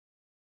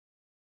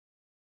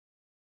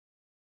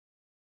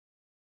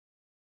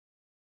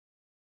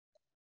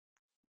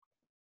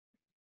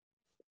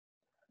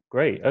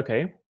Great.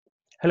 Okay.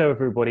 Hello,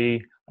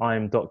 everybody.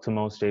 I'm Dr.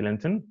 Myles-Jay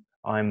Linton.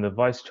 I'm the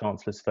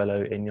Vice-Chancellor's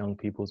Fellow in Young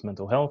People's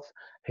Mental Health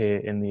here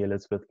in the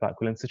Elizabeth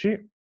Blackwell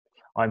Institute.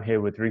 I'm here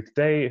with Ruth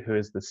Day, who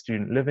is the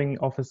Student Living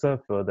Officer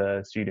for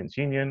the Students'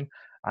 Union,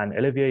 and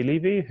Olivier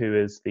Levy, who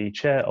is the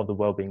Chair of the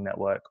Wellbeing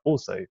Network,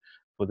 also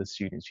for the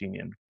Students'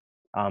 Union.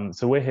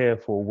 So we're here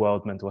for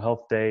World Mental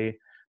Health Day,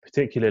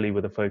 particularly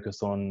with a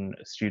focus on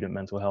student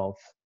mental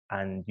health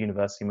and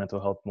university mental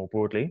health more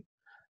broadly.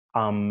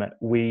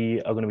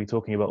 We are going to be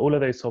talking about all of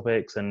those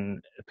topics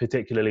and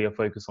particularly a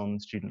focus on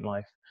student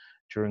life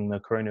during the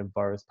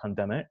coronavirus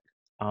pandemic.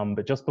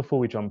 But just before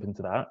we jump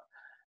into that,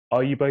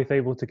 are you both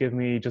able to give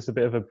me just a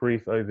bit of a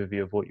brief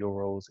overview of what your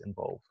roles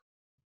involve?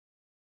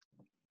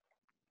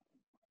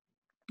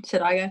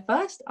 Should I go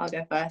first? I'll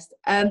go first.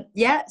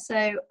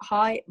 So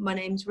hi, my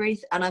name's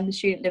Ruth and I'm the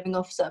Student Living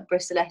Officer at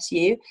Bristol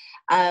SU.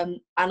 And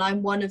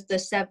I'm one of the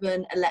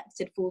 7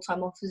 elected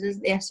full-time officers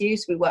at the SU,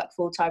 so we work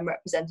full-time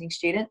representing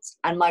students.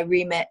 And my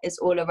remit is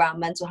all around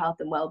mental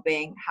health and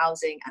wellbeing,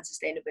 housing and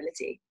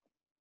sustainability.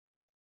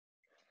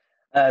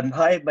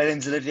 Hi, my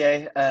name's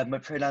Olivier. My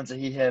pronouns are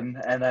he, him,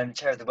 and I'm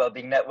chair of the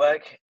Wellbeing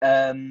Network.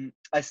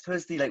 I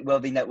suppose the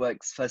Wellbeing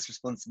Network's first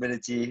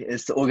responsibility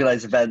is to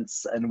organise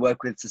events and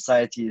work with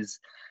societies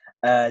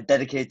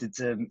dedicated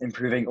to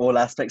improving all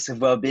aspects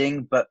of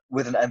wellbeing, but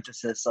with an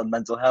emphasis on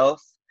mental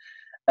health.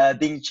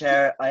 Being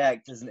chair, I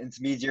act as an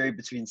intermediary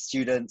between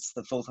students,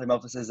 the full-time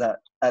officers at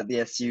the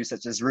SU,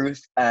 such as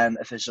Ruth, and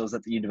officials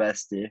at the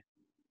university.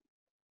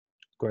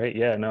 Great.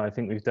 Yeah, no, I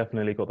think we've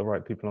definitely got the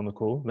right people on the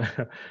call.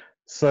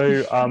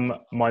 So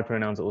my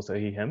pronouns are also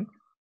he, him.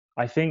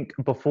 I think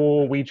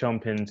before we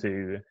jump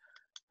into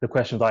the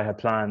questions I had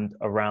planned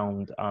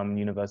around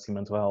university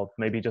mental health,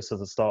 maybe just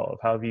as a start of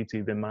how have you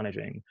two been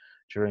managing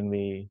during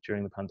the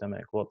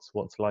pandemic?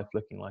 What's life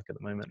looking like at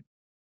the moment?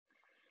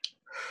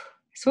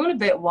 It's all a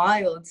bit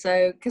wild.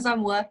 So because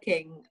I'm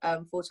working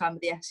full-time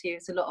at the SU,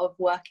 it's a lot of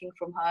working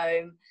from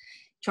home,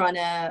 trying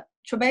to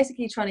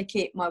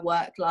keep my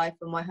work life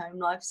and my home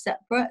life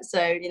separate.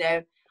 So,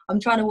 I'm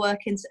trying to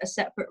work in a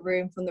separate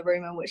room from the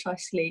room in which I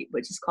sleep,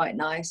 which is quite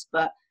nice.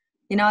 But,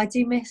 I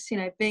do miss,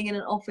 being in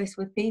an office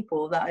with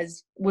people.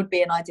 Would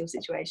be an ideal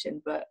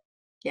situation. But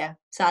yeah,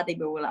 sadly,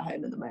 we're all at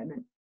home at the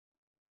moment.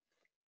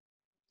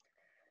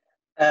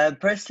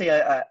 Personally,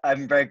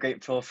 I'm very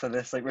grateful for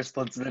this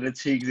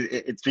responsibility.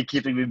 It's been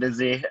keeping me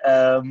busy.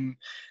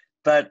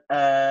 But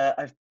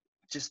I've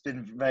just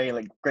been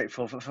very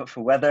grateful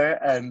for weather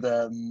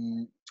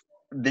and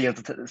being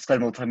able to spend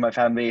more time with my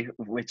family,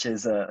 which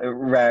is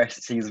rare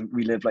since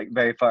we live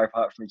very far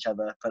apart from each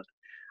other. But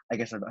I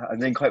guess I'm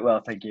doing quite well,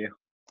 thank you.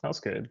 That's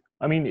good.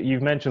 I mean,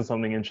 you've mentioned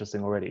something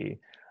interesting already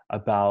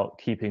about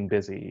keeping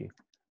busy,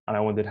 and I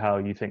wondered how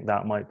you think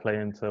that might play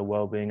into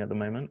well-being at the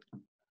moment.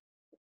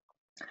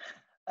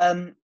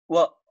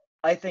 Well,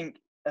 I think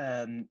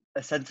a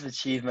sense of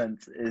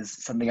achievement is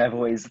something I've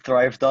always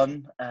thrived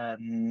on.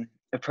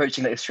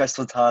 Approaching a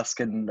stressful task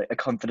in a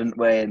confident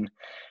way and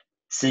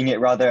seeing it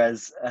rather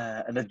as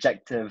an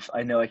objective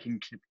I know I can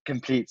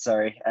complete,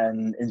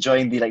 and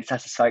enjoying the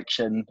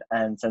satisfaction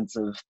and sense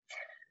of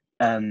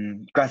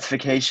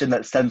gratification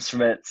that stems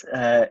from it.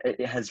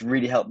 It has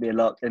really helped me a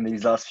lot in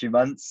these last few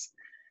months.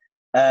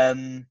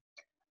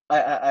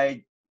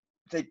 I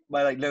think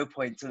my low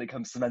points when it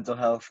comes to mental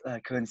health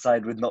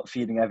coincide with not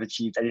feeling I've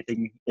achieved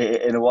anything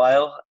in a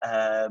while.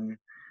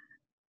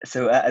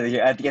 So at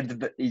the end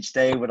of each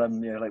day when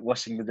I'm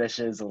washing the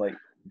dishes or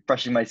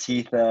brushing my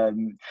teeth,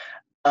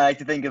 I like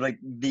to think of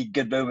the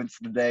good moments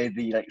of the day,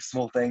 the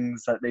small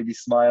things that made me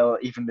smile,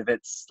 even if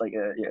it's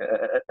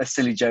a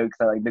silly joke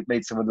that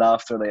made someone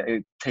laugh, or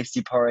a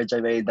tasty porridge I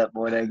made that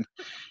morning.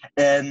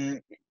 And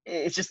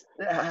it's just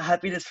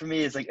happiness for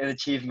me is an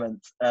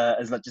achievement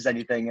as much as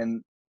anything.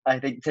 And I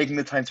think taking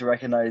the time to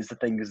recognize the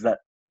things that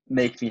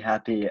make me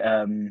happy,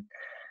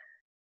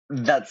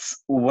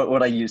 that's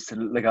what I use to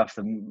look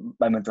after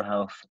my mental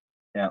health.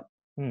 Yeah.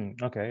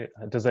 Okay.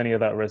 Does any of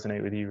that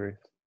resonate with you, Ruth?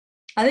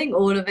 I think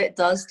all of it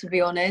does, to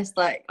be honest.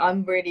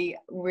 I'm really,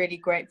 really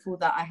grateful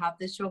that I have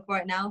this job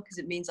right now, because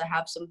it means I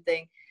have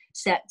something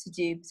set to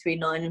do between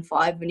 9 and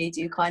 5 when you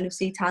do kind of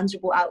see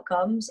tangible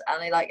outcomes.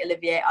 And I like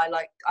Olivier, I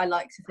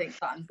like to think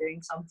that I'm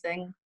doing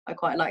something. I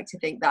quite like to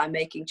think that I'm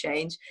making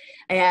change.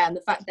 And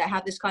the fact that I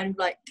have this kind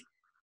of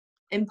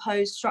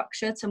imposed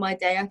structure to my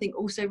day, I think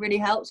also really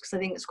helps, because I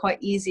think it's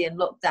quite easy in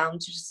lockdown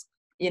to just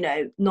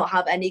not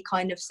have any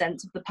kind of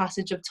sense of the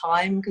passage of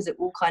time, because it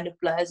all kind of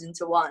blurs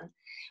into one.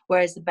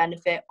 Whereas the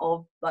benefit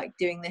of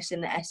doing this in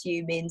the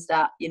SU means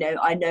that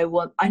I know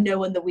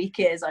when the week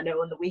is, I know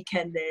when the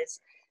weekend is.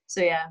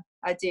 So yeah,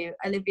 I do.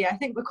 Olivia, I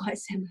think we're quite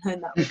similar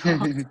in that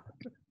regard.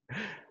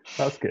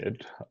 That's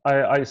good.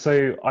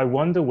 So I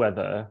wonder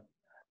whether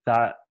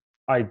that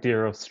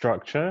idea of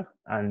structure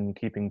and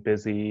keeping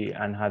busy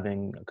and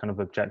having kind of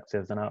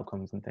objectives and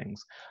outcomes and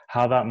things,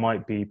 how that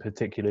might be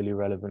particularly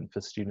relevant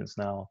for students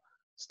now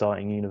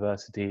starting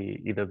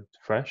university, either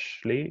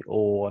freshly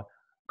or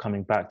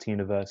coming back to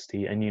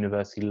university, and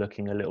university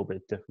looking a little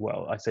bit different.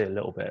 Well, I say a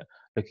little bit,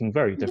 looking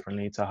very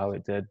differently to how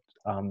it did,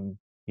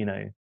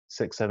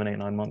 6, 7, 8,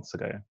 9 months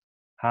ago.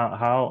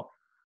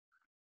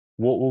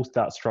 What will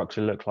that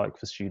structure look like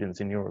for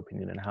students in your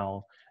opinion, and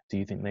how do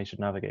you think they should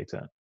navigate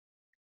it?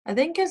 I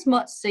think as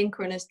much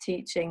synchronous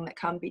teaching that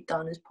can be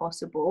done as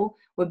possible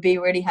would be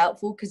really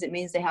helpful, because it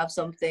means they have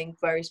something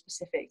very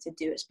specific to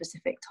do at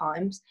specific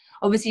times.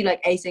 Obviously,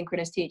 like,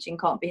 asynchronous teaching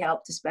can't be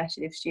helped,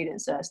 especially if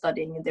students are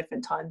studying in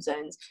different time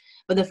zones.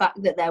 But the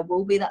fact that there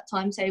will be that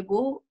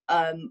timetable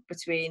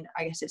between,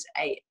 I guess it's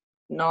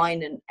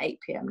 9 and 8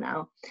 p.m.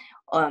 now,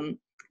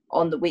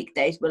 on the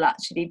weekdays will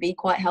actually be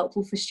quite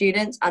helpful for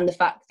students. And the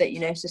fact that,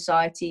 you know,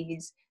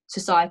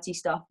 society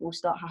stuff will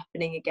start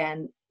happening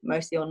again,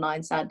 mostly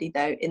online, sadly,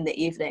 though, in the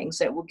evening.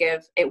 So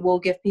it will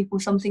give people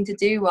something to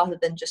do, rather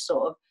than just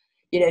sort of,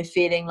 you know,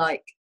 feeling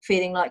like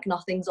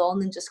nothing's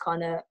on, and just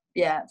kind of,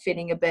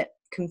 feeling a bit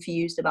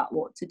confused about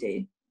what to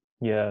do.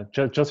 Yeah,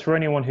 just for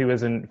anyone who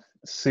isn't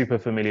super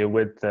familiar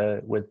with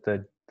the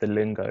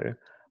lingo,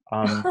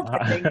 how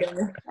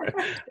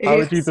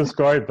would you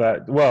describe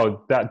that?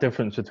 Well, that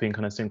difference between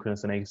kind of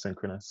synchronous and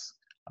asynchronous.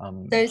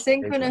 So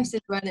synchronous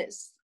is when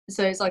it's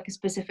like a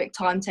specific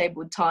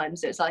timetabled time.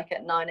 So it's like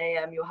at 9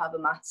 a.m. you'll have a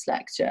maths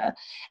lecture.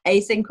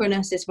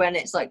 Asynchronous is when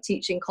it's like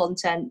teaching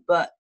content,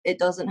 but it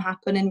doesn't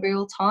happen in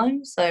real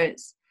time. So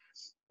it's,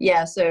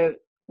 so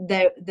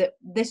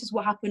this is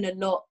what happened a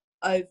lot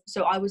of.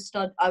 So I was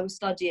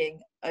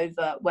studying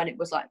over when it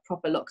was like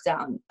proper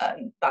lockdown,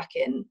 back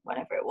in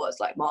whenever it was,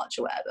 like March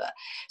or whatever.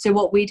 So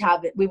what we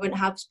wouldn't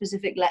have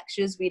specific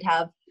lectures. We'd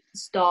have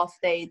staff,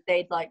 they'd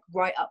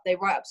write up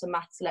some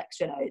maths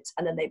lecture notes,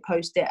 and then they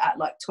post it at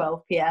like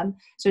 12 p.m.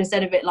 So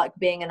instead of it like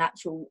being an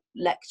actual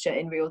lecture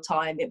in real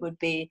time, there'd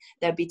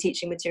be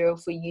teaching material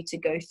for you to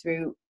go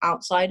through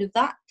outside of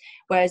that.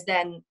 Whereas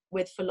then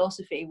with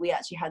philosophy, we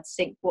actually had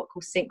what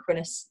called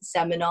synchronous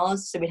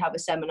seminars. So we'd have a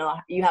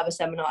seminar, you have a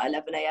seminar at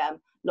 11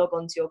 a.m, log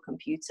onto your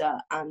computer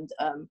and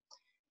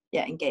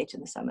engage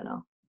in the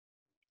seminar.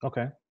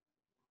 Okay.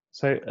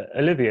 So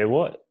Olivier,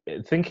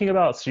 thinking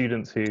about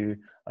students who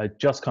are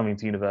just coming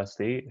to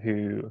university,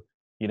 who,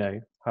 you know,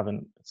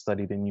 haven't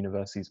studied in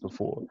universities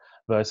before,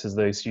 versus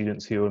those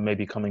students who are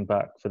maybe coming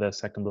back for their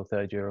second or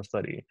third year of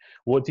study,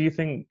 what do you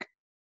think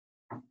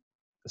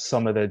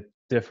some of the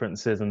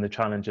differences and the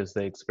challenges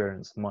they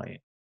experience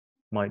might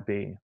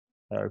be?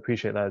 I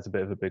appreciate that as a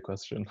bit of a big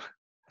question.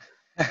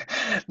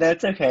 No,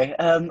 it's okay.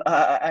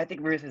 I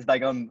think Ruth is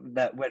bang on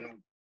that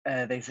when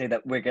they say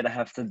that we're going to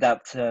have to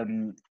adapt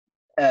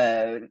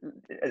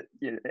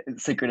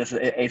synchronous,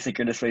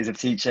 asynchronous ways of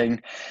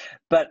teaching.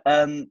 But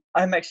I'm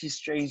actually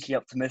strangely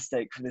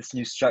optimistic for this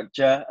new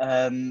structure.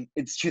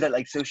 It's true that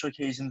like social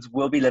occasions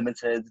will be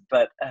limited,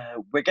 but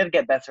we're going to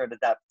get better at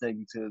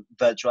adapting to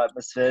virtual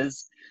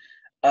atmospheres.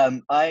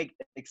 I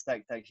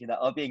expect actually that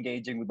I'll be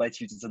engaging with my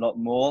tutors a lot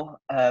more,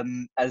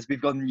 as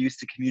we've gotten used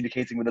to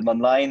communicating with them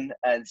online,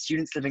 and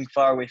students living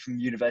far away from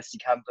university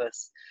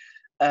campus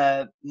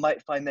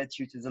might find their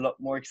tutors a lot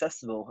more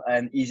accessible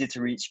and easier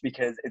to reach,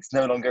 because it's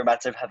no longer a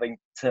matter of having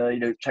to, you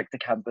know, check the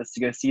campus to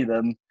go see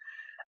them.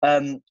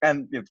 And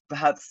you know,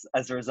 perhaps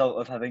as a result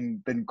of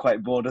having been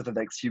quite bored of the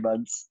next few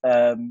months,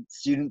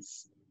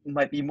 students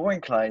might be more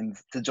inclined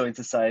to join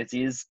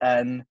societies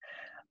and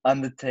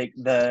undertake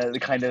the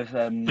kind of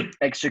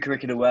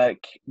extracurricular work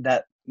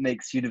that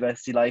makes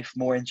university life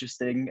more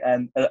interesting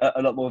and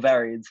a lot more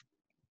varied.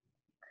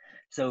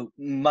 So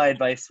my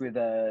advice with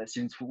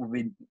students would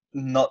be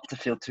not to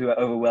feel too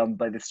overwhelmed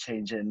by this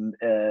change in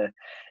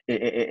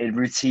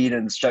routine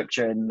and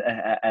structure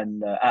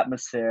and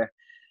atmosphere,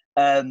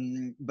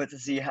 but to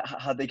see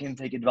how they can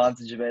take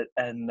advantage of it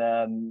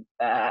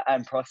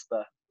and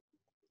prosper.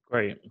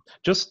 Great.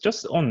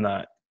 Just on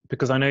that,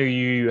 because I know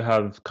you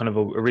have kind of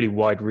a really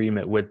wide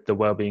remit with the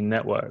Wellbeing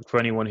Network. For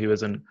anyone who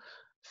isn't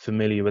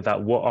familiar with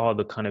that, what are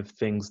the kind of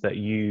things that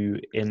you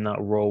in that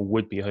role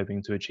would be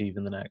hoping to achieve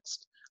in the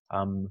next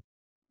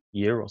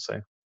year or so?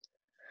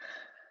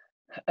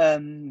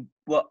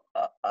 Well,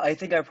 I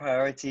think our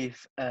priority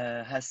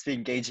has to be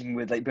engaging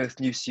with like both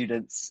new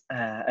students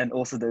and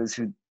also those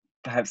who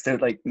perhaps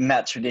don't like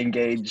naturally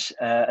engage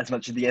as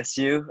much with the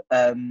SU,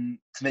 to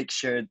make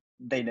sure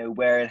they know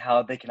where and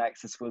how they can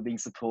access wellbeing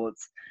support,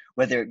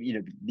 whether it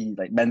be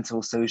like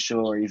mental,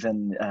 social, or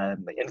even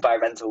like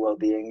environmental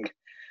wellbeing.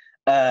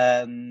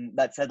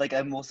 That said, like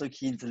I'm also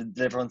keen to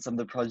deliver on some of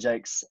the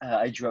projects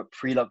I drew up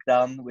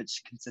pre-lockdown,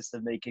 which consist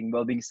of making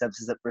wellbeing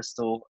services at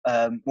Bristol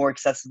more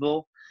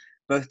accessible,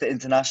 both to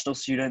international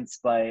students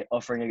by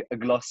offering a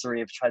glossary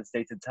of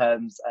translated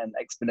terms and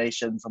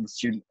explanations on the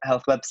student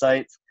health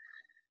website,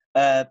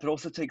 but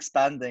also to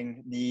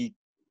expanding the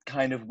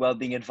kind of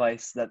wellbeing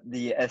advice that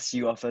the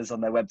SU offers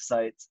on their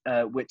website,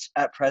 which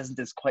at present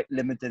is quite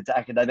limited to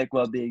academic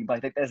wellbeing, but I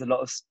think there's a lot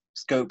of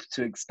scope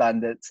to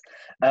expand it,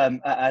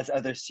 as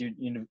other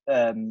student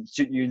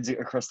unions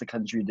across the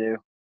country do.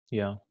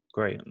 Yeah,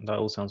 great. That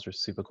all sounds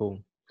just super cool.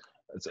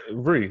 So,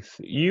 Ruth,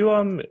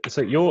 you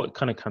so your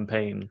kind of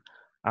campaign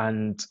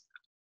and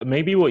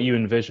maybe what you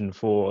envision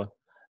for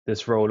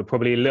this role are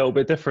probably a little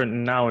bit different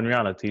now in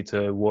reality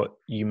to what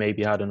you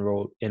maybe had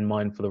in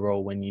mind for the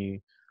role when you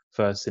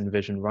first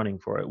envisioned running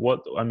for it.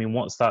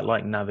 What's that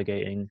like,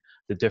 navigating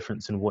the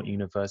difference in what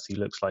university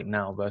looks like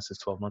now versus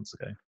 12 months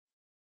ago?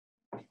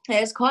 Yeah,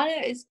 it's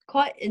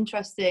quite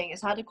interesting.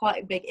 It's had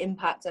quite a big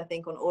impact, I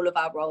think, on all of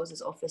our roles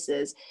as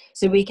officers.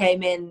 So we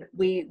came in,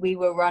 we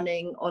were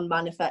running on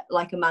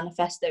a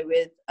manifesto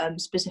with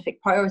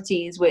specific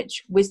priorities,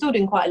 which we're still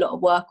doing quite a lot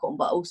of work on,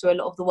 but also a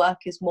lot of the work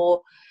is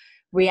more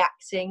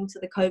reacting to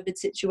the COVID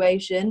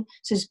situation.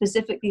 So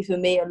specifically for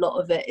me, a lot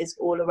of it is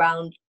all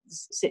around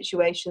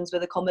situations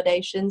with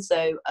accommodation.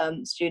 So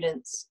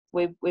students,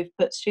 we've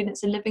put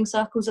students in living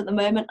circles at the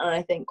moment, and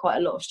I think quite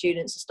a lot of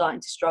students are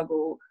starting to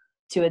struggle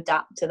to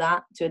adapt to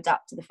that, to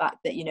adapt to the fact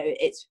that, you know,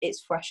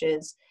 it's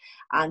freshers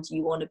and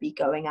you want to be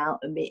going out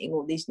and meeting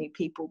all these new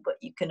people, but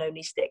you can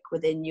only stick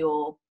within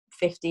your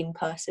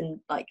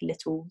 15-person like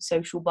little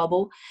social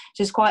bubble.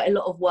 Just quite a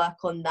lot of work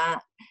on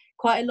that,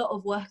 quite a lot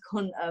of work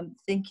on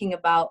thinking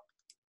about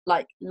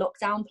like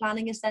lockdown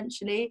planning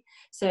essentially.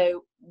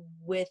 So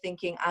we're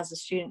thinking as a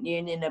student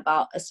union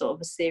about a sort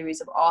of a series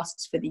of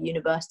asks for the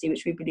university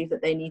which we believe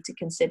that they need to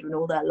consider in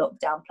all their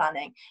lockdown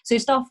planning. So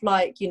stuff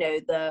like, you know,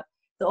 the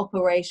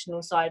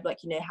operational side,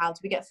 like, you know, how do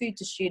we get food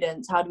to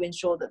students, how do we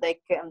ensure that they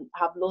can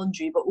have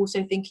laundry, but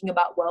also thinking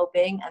about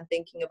well-being and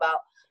thinking about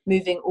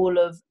moving all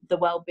of the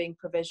well-being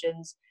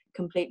provisions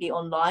completely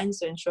online.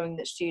 So ensuring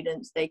that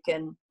students, they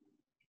can,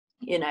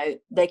 you know,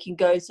 they can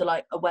go to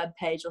like a web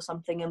page or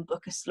something and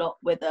book a slot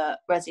with a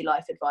Resi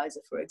Life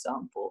advisor, for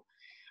example.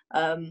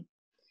 And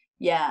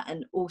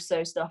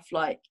also stuff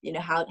like, you know,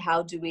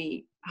 how do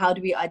we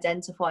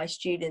identify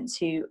students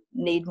who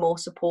need more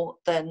support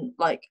than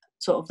like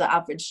sort of the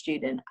average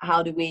student?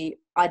 How do we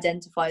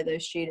identify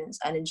those students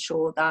and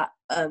ensure that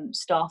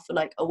staff are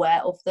like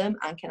aware of them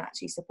and can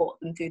actually support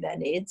them through their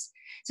needs?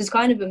 So it's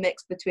kind of a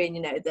mix between,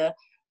 you know,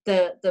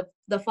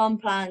 the fun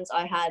plans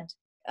I had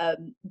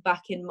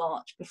back in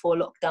March before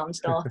lockdown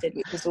started,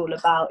 which was all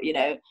about, you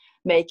know,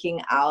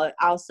 making our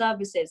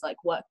services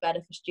like work better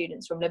for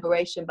students from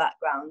liberation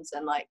backgrounds,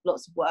 and like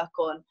lots of work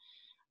on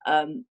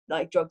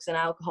like drugs and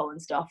alcohol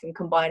and stuff, and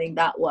combining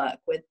that work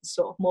with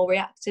sort of more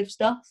reactive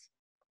stuff.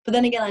 But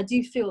then again, I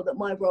do feel that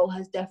my role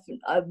has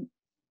definitely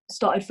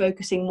started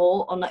focusing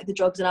more on like the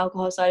drugs and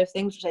alcohol side of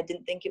things, which I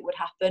didn't think it would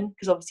happen,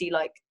 because obviously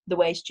like the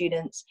way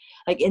students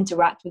like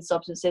interact with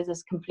substances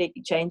is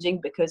completely changing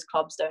because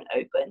clubs don't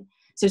open.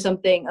 So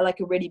something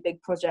like a really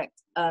big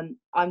project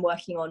I'm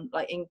working on,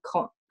 like in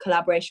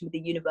collaboration with the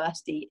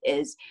university,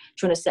 is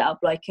trying to set up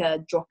like a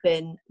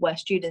drop-in where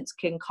students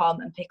can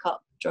come and pick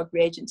up drug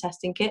reagent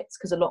testing kits,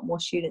 because a lot more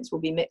students will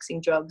be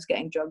mixing drugs,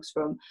 getting drugs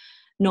from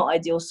not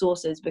ideal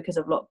sources because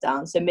of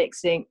lockdown. So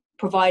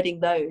providing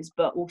those,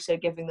 but also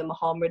giving them a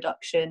harm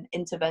reduction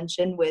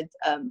intervention with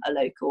a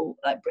local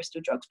like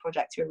Bristol drugs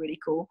project, who are really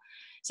cool.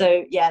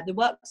 So yeah, the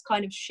work's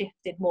kind of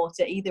shifted more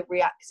to either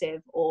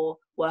reactive or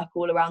work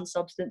all around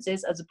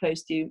substances, as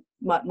opposed to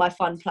my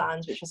fun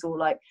plans, which is all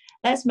like,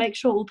 let's make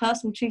sure all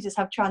personal tutors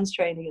have trans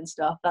training and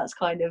stuff. That's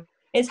kind of,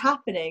 it's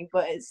happening,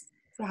 but it's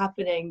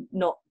happening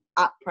not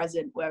at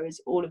present, whereas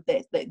all of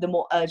this, the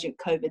more urgent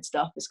COVID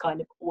stuff is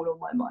kind of all on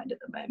my mind at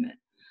the moment.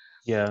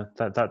 Yeah,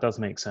 that does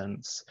make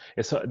sense.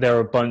 There are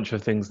a bunch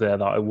of things there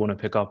that I want to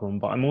pick up on,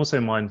 but I'm also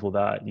mindful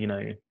that, you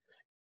know,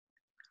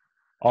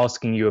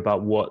 asking you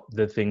about what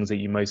the things that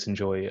you most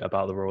enjoy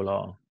about the role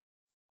are.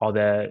 Are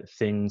there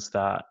things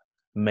that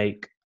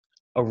make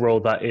a role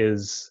that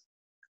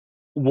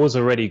was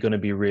already going to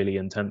be really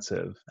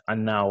intensive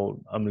and now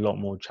a lot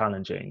more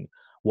challenging?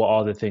 What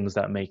are the things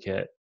that make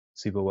it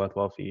super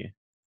worthwhile for you?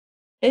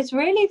 It's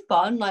really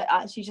fun, like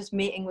actually just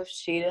meeting with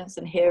students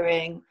and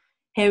hearing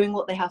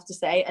what they have to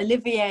say.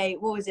 Olivier,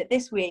 what was it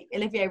this week?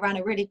 Olivier ran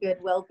a really good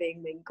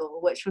wellbeing mingle,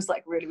 which was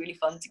like really, really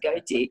fun to go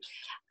to.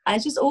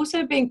 And it's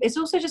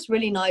also just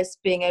really nice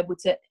being able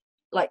to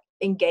like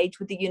engage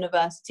with the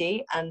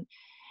university. And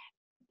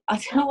I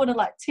don't want to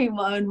like toot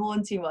my own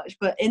horn too much,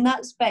 but in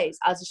that space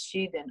as a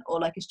student or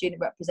like a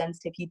student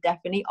representative, you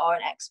definitely are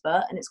an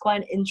expert. And it's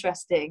quite an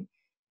interesting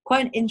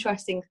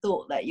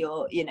thought that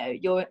you're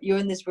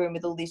in this room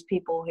with all these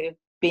people who've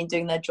been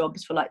doing their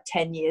jobs for like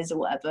 10 years or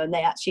whatever, and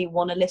they actually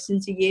want to listen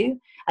to you,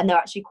 and they're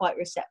actually quite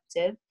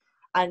receptive.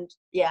 And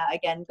yeah,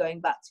 again, going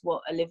back to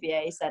what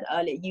Olivier said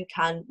earlier, you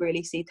can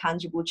really see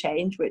tangible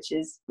change, which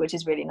is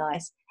really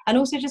nice. And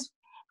also just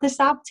the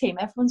SAB team,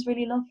 everyone's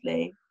really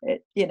lovely.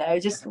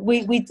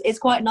 It's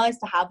quite nice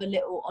to have a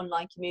little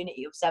online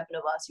community of 7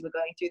 of us who are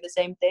going through the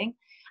same thing.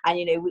 And,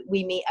 you know,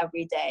 we meet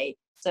every day.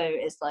 So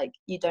it's like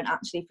you don't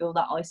actually feel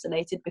that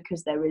isolated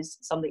because there is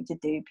something to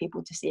do,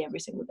 people to see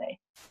every single day.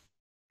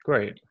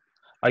 Great.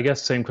 I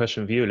guess same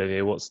question for you,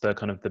 Olivier. What's the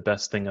kind of the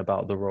best thing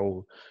about the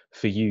role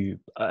for you?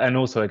 And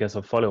also, I guess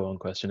a follow-on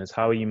question is,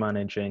 how are you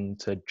managing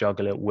to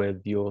juggle it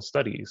with your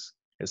studies?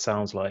 It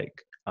sounds like,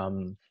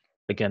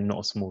 again, not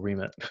a small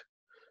remit.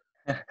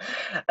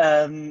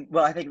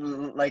 Well, I think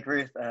like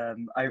Ruth,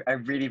 I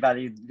really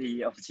value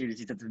the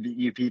opportunity to meet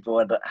new people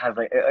and have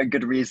like a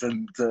good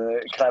reason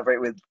to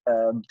collaborate with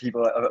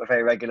people on a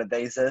very regular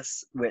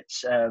basis,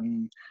 which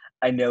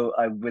I know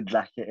I would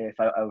lack it if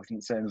I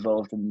wasn't so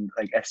involved in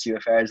like SU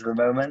affairs at the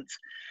moment.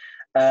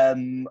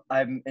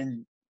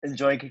 I'm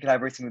enjoying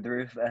collaborating with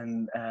Ruth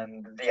and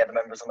the other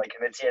members of my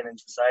committee and in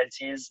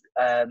societies,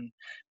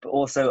 but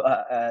also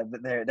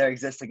there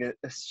exists like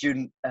a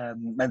student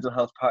mental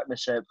health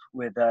partnership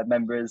with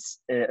members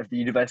of the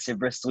University of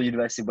Bristol,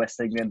 University of West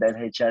England,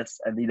 NHS,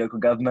 and the local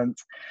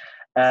government,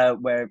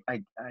 where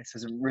I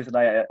suppose Ruth and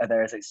I are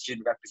there as like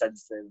student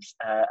representatives,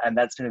 and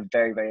that's been a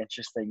very, very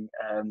interesting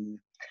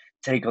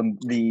take on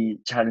the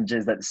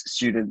challenges that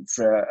students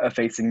are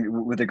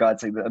facing with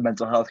regards to the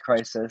mental health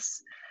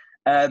crisis.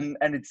 And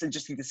it's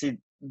interesting to see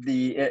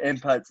the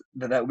input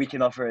that we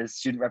can offer as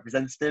student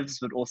representatives,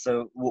 but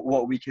also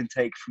what we can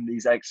take from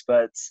these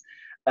experts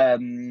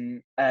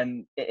and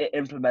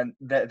implement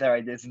their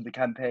ideas into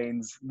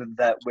campaigns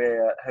that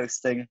we're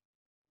hosting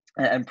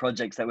and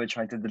projects that we're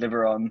trying to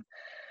deliver on.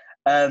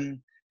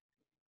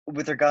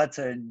 With regard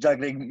to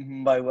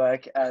juggling my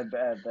work and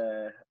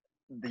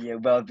the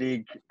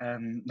Wellbeing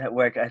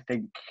network, I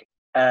think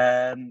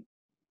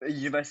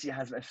university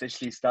hasn't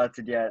officially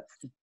started yet,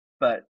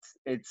 but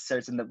it's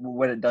certain that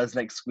when it does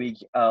next week,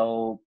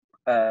 I'll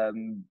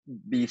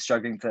be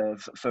struggling to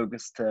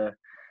focus to.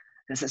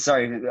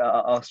 Sorry,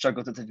 I'll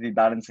struggle to be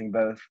balancing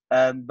both.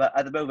 But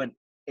at the moment,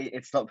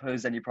 it's not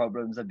posed any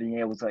problems of being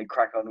able to like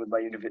crack on with my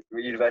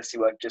university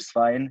work just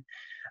fine.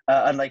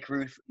 Unlike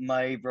Ruth,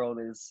 my role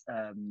is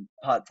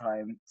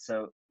part-time,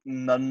 so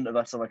none of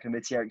us on our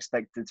committee are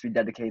expected to be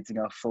dedicating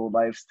our full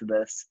lives to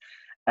this.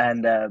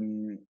 And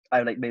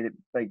I like made it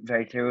like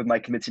very clear with my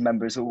committee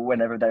members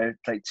whenever they're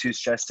like too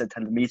stressed to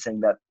attend a meeting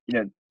that, you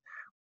know,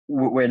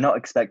 we're not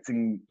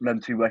expecting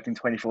them to be working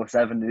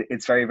 24/7.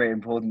 It's very, very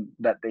important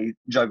that they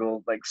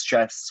juggle like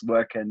stress,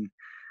 work, and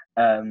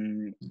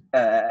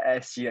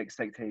SU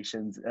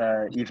expectations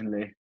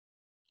evenly.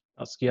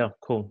 Yeah,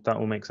 cool. That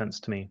all makes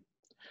sense to me.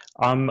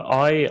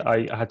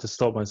 I had to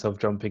stop myself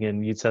jumping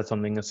in. You said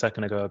something a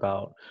second ago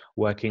about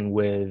working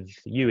with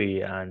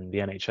UE and the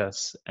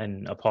NHS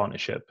in a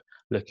partnership,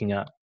 looking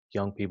at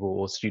young people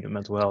or student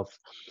mental health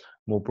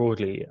more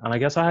broadly. And I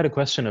guess I had a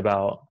question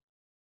about,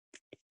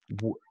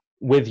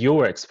 with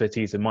your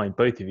expertise in mind,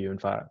 both of you, in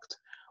fact,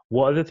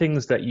 what are the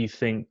things that you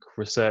think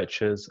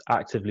researchers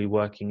actively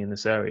working in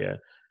this area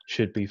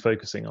should be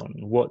focusing on?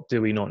 What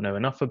do we not know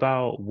enough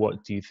about?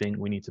 What do you think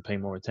we need to pay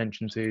more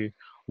attention to?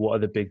 What are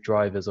the big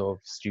drivers of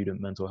student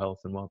mental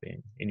health and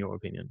well-being, in your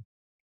opinion,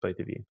 both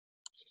of you?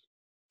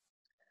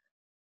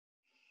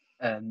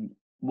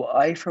 Well,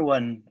 I, for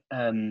one,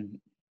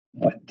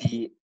 would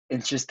be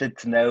interested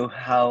to know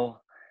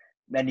how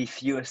many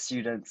fewer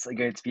students are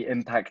going to be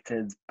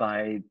impacted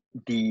by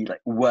the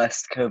like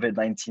worst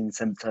COVID-19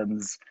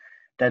 symptoms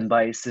than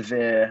by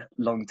severe,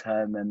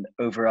 long-term, and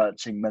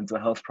overarching mental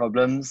health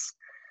problems.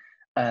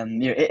 You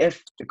know,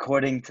 if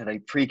according to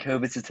like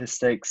pre-COVID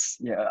statistics,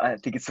 you know, I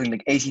think it's something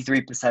like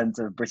 83%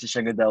 of British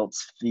young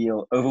adults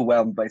feel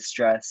overwhelmed by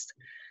stress.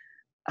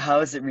 How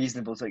is it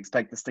reasonable to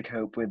expect us to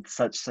cope with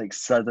such like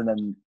sudden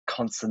and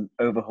constant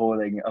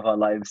overhauling of our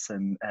lives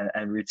and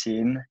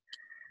routine?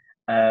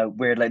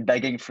 We're like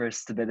begging for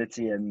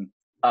stability, and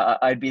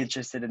I'd be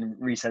interested in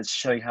research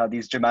showing how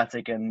these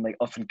dramatic and like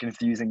often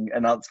confusing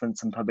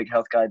announcements and public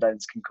health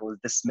guidelines can cause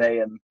dismay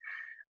and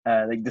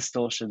like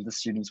distortion to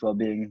students'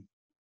 well-being.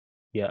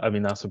 Yeah, I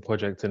mean, that's a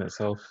project in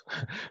itself.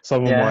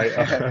 Someone might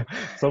Yeah.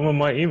 someone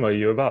might email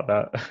you about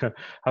that.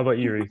 How about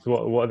you, Ruth?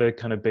 What are the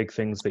kind of big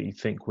things that you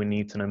think we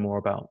need to know more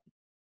about?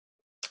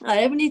 I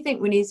definitely think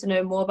we need to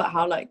know more about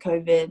how like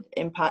COVID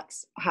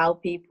impacts how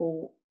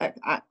people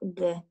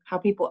how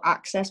people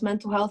access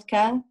mental health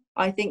care.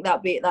 I think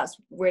that's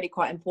really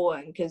quite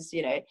important because,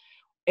 you know,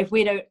 if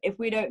we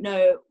don't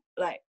know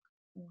like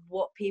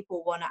what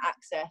people want to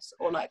access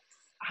or like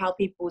how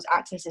people's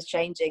access is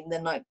changing,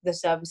 then like the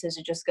services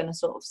are just going to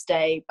sort of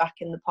stay back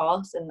in the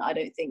past, and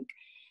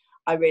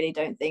I really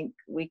don't think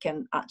we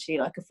can actually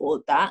like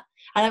afford that.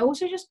 And I'm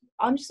just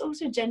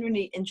also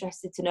genuinely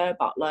interested to know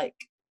about like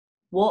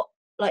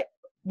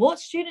what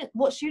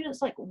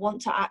students like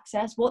want to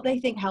access, what they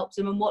think helps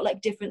them, and what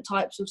like different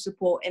types of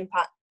support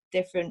impact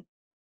different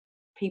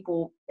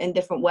people in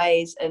different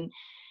ways. And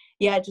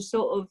yeah, just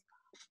sort of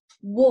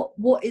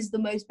what is the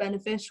most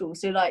beneficial.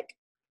 So like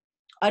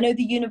I know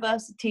the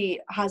university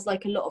has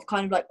like a lot of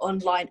kind of like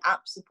online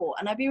app support,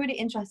 and I'd be really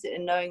interested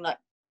in knowing like,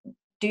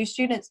 do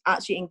students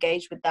actually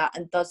engage with that,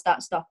 and does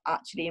that stuff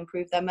actually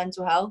improve their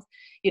mental health?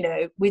 You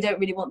know, we don't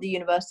really want the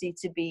university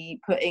to be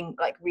putting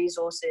like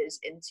resources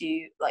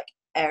into like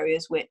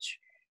areas which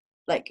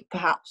like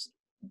perhaps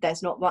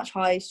there's not much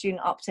high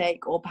student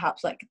uptake, or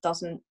perhaps like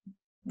doesn't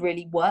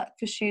really work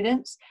for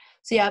students.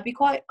 So yeah, I'd be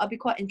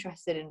quite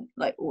interested in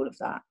like all of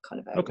that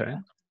kind of area. Okay.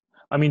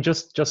 I mean,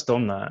 just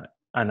on that,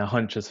 and a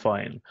hunch is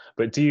fine,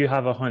 but do you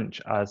have a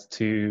hunch as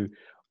to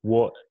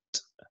what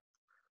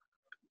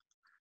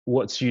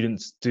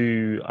students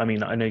do? I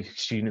mean, I know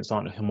students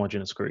aren't a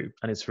homogenous group,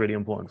 and it's really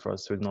important for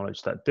us to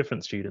acknowledge that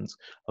different students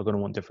are going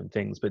to want different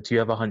things. But do you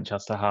have a hunch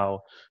as to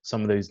how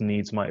some of those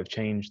needs might have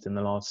changed in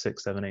the last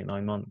 6, 7, 8,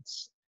 9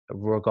 months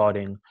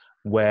regarding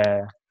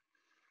where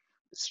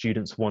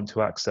students want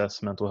to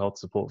access mental health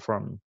support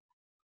from?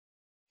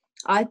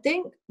 I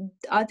think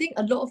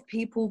a lot of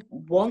people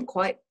want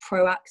quite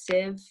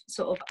proactive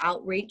sort of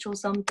outreach or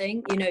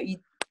something. You know,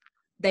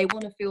 they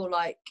want to feel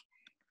like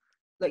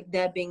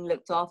they're being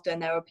looked after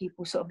and there are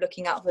people sort of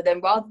looking out for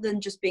them rather than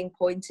just being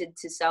pointed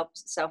to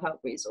self-help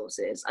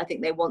resources. I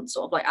think they want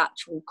sort of like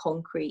actual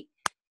concrete,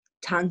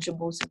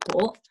 tangible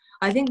support.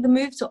 I think the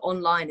move to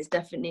online has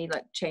definitely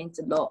like changed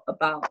a lot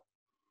about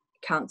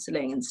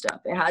counseling and stuff.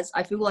 It has.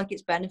 I feel like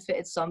it's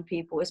benefited some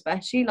people,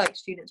 especially like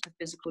students with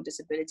physical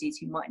disabilities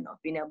who might not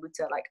have been able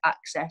to like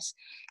access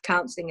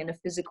counseling in a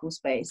physical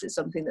space. It's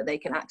something that they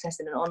can access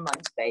in an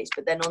online space.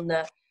 But then on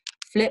the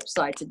flip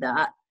side to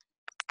that,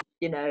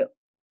 you know,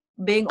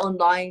 being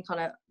online kind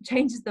of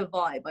changes the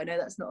vibe. I know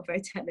that's not a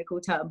very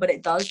technical term, but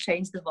it does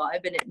change the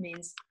vibe, and it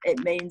means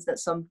that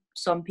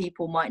some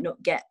people might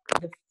not get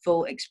the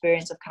full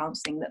experience of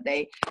counseling that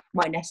they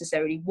might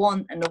necessarily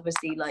want. And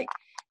obviously, like,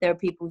 there are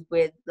people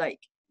with like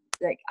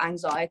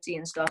anxiety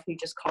and stuff who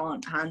just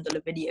can't handle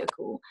a video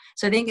call.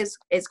 So I think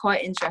it's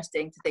quite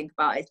interesting to think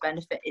about its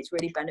benefit. It's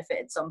really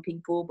benefited some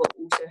people, but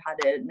also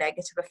had a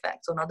negative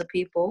effect on other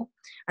people.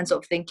 And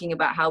sort of thinking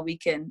about how we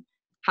can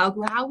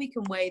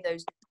weigh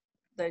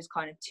those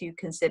kind of two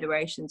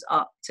considerations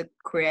up to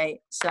create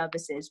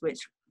services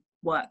which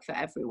work for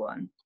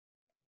everyone.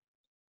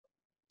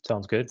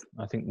 Sounds good.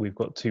 I think we've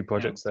got 2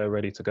 projects there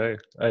ready to go.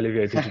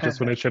 Olivier, did you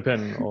just want to chip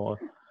in, or?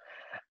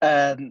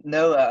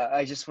 No,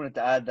 I just wanted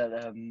to add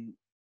that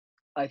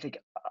I think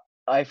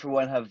I, for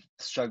one, have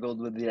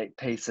struggled with the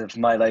pace of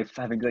my life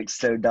having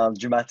slowed down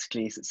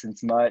dramatically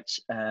since March.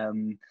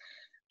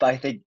 But I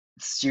think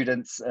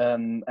students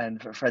and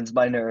friends of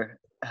mine are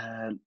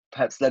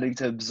perhaps learning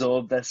to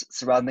absorb their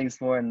surroundings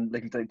more and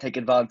looking to take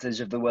advantage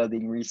of the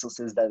wellbeing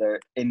resources that are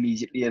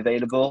immediately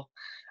available.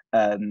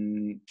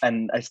 And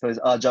I suppose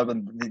our job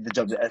and the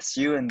job at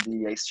SU and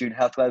the student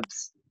health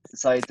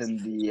website and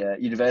the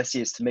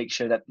university is to make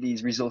sure that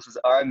these resources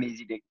are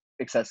immediately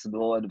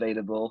accessible and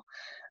available,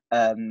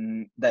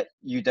 that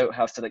you don't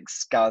have to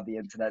scour the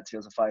internet to be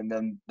able to find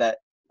them, that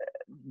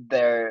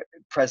they're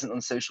present on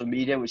social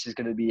media, which is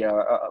going to be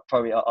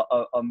probably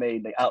our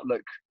main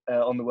outlook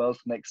on the world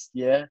for next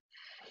year.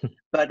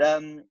 But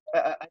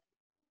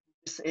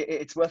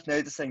it's worth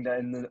noticing that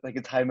in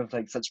a time of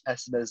such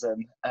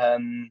pessimism,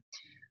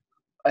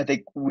 I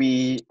think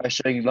we are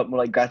showing a lot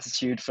more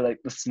gratitude for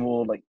the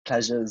small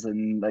pleasures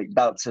and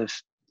bouts of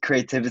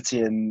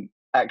creativity and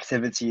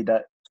activity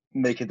that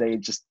make a day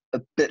just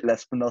a bit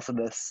less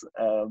monotonous.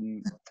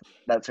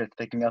 That's worth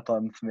picking up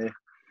on for me.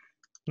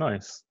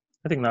 Nice.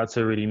 I think that's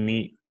a really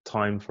neat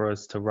time for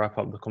us to wrap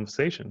up the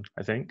conversation,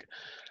 I think.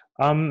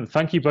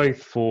 Thank you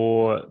both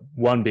for,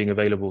 1, being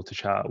available to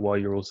chat while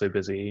you're also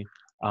busy,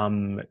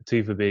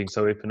 2, for being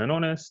so open and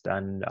honest,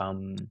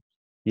 and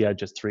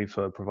just 3,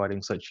 for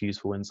providing such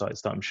useful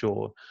insights that I'm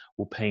sure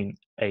will paint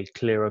a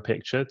clearer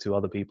picture to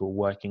other people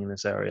working in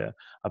this area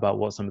about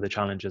what some of the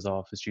challenges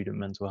are for student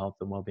mental health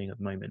and wellbeing at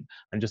the moment,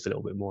 and just a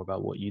little bit more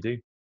about what you do.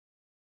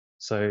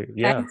 So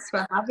yeah. Thanks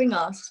for having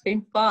us. It's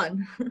been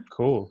fun.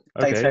 Cool.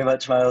 Okay. Thanks very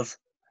much, Myles.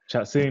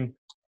 Chat soon.